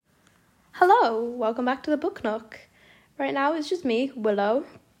Hello, welcome back to the Book Nook. Right now it's just me, Willow.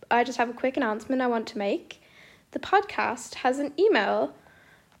 I just have a quick announcement I want to make. The podcast has an email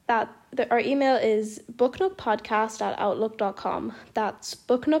our email is booknookpodcast@outlook.com. That's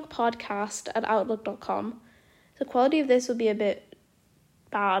booknookpodcast@outlook.com. The quality of this will be a bit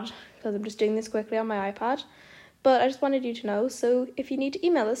bad because I'm just doing this quickly on my iPad, but I just wanted you to know, so if you need to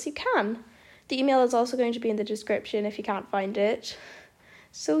email us, you can. The email is also going to be in the description if you can't find it.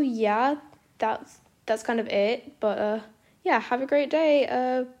 So yeah, that's kind of it, but yeah, have a great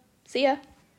day. See ya.